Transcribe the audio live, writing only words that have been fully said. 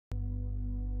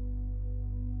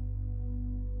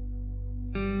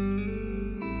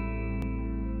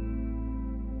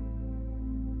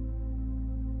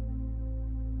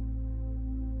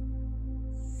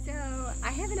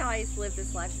always lived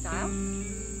this lifestyle.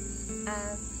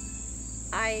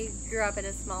 I grew up in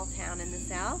a small town in the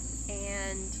South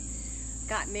and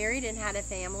got married and had a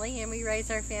family, and we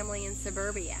raised our family in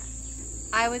suburbia.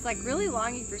 I was like really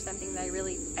longing for something that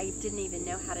I didn't even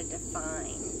know how to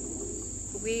define.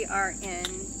 We are in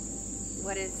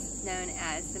what is known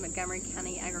as the Montgomery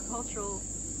County Agricultural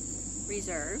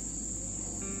Reserve.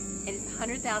 It is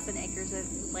 100,000 acres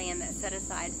of land that's set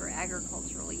aside for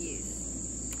agricultural use.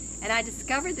 And I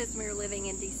discovered this when we were living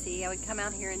in DC. I would come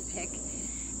out here and pick,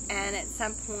 and at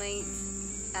some point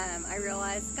I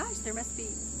realized, gosh, there must be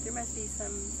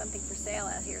something for sale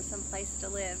out here, some place to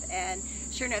live. And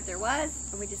sure enough, there was.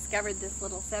 And we discovered this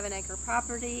little 7-acre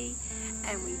property,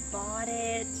 and we bought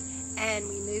it, and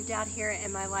we moved out here,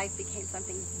 and my life became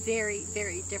something very,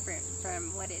 very different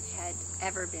from what it had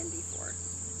ever been before.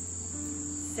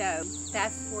 So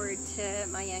fast forward to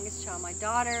my youngest child, my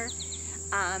daughter,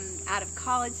 out of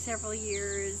college several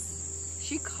years.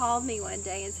 She called me one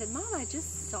day and said, Mom, I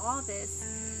just saw this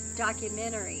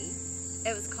documentary.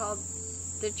 It was called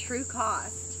The True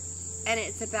Cost, and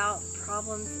it's about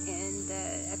problems in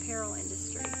the apparel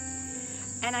industry.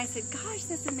 And I said, gosh,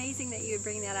 that's amazing that you would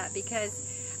bring that up, because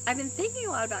I've been thinking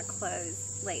a lot about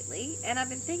clothes lately, and I've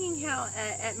been thinking how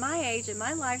at my age and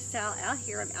my lifestyle out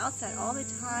here, I'm outside all the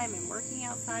time and working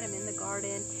outside, I'm in the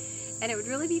garden, and it would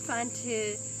really be fun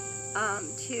to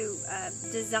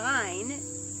design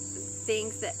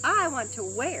things that I want to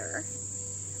wear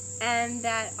and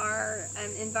that are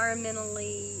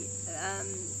environmentally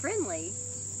friendly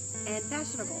and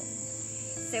fashionable.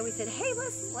 So we said, hey,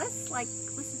 let's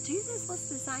do this, let's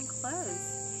design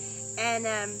clothes. And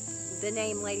the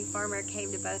name Lady Farmer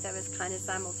came to both of us kind of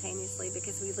simultaneously,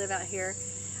 because we live out here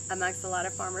amongst a lot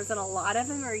of farmers, and a lot of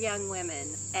them are young women,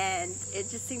 and it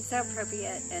just seemed so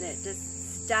appropriate, and it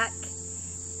just stuck,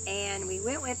 and we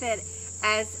went with it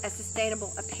as a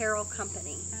sustainable apparel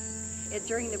company.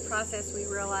 During the process, we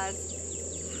realized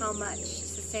how much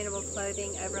sustainable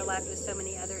clothing overlapped with so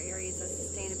many other areas of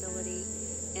sustainability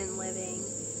in living,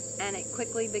 and it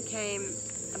quickly became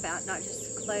about not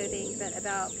just clothing, but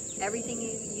about everything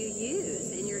you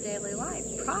use in your daily life,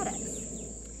 products.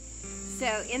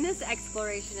 So in this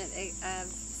exploration of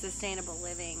sustainable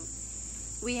living,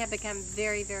 we have become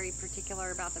very, very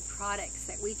particular about the products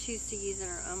that we choose to use in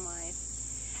our own life,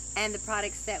 and the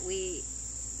products that we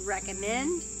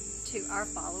recommend to our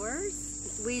followers.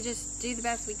 We just do the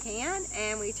best we can,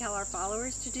 and we tell our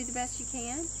followers to do the best you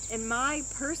can. In my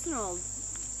personal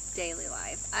daily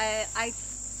life, I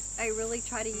really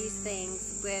try to use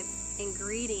things with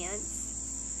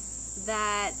ingredients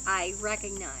that I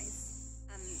recognize.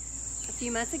 A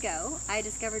few months ago, I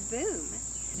discovered Boom.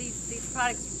 These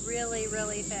products really,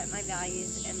 really fit my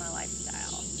values and my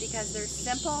lifestyle, because they're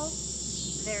simple,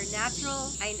 they're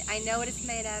natural, I know what it's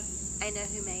made of, I know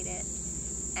who made it,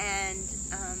 and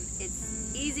it's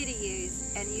easy to use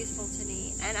and useful to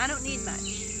me, and I don't need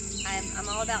much. I'm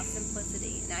all about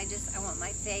simplicity, and I want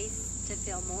my face to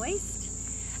feel moist,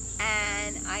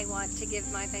 and I want to give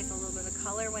my face a little bit of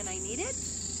color when I need it,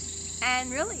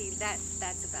 and really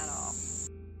that's about all.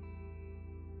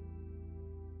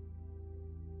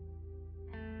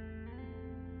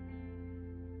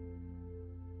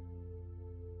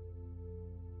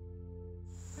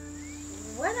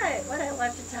 What I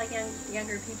love to tell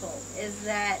younger people is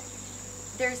that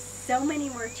there's so many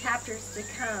more chapters to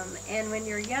come, and when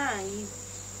you're young,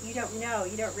 you don't know,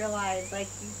 you don't realize, like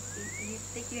you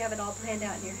think you have it all planned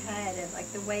out in your head, and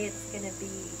like the way it's going to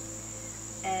be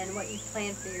and what you've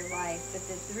planned for your life. But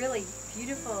the really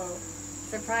beautiful,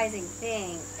 surprising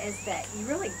thing is that you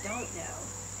really don't know,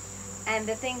 and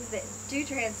the things that do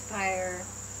transpire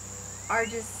are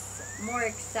just more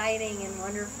exciting and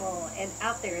wonderful and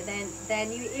out there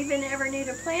than you even ever knew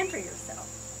to plan for yourself.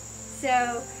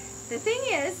 So the thing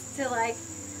is to, like,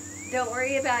 don't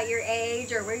worry about your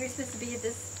age or where you're supposed to be at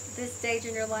this stage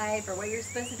in your life or what you're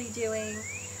supposed to be doing.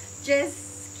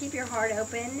 Just keep your heart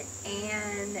open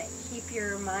and keep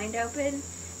your mind open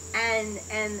and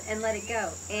let it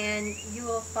go, and you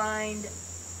will find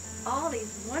all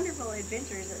these wonderful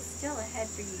adventures that's still ahead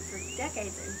for you for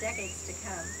decades and decades to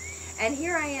come. And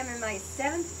here I am in my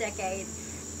 7th decade,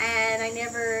 and I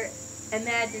never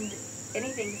imagined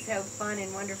anything so fun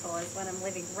and wonderful as what I'm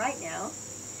living right now.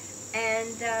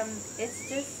 And it's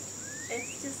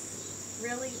just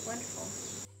really wonderful.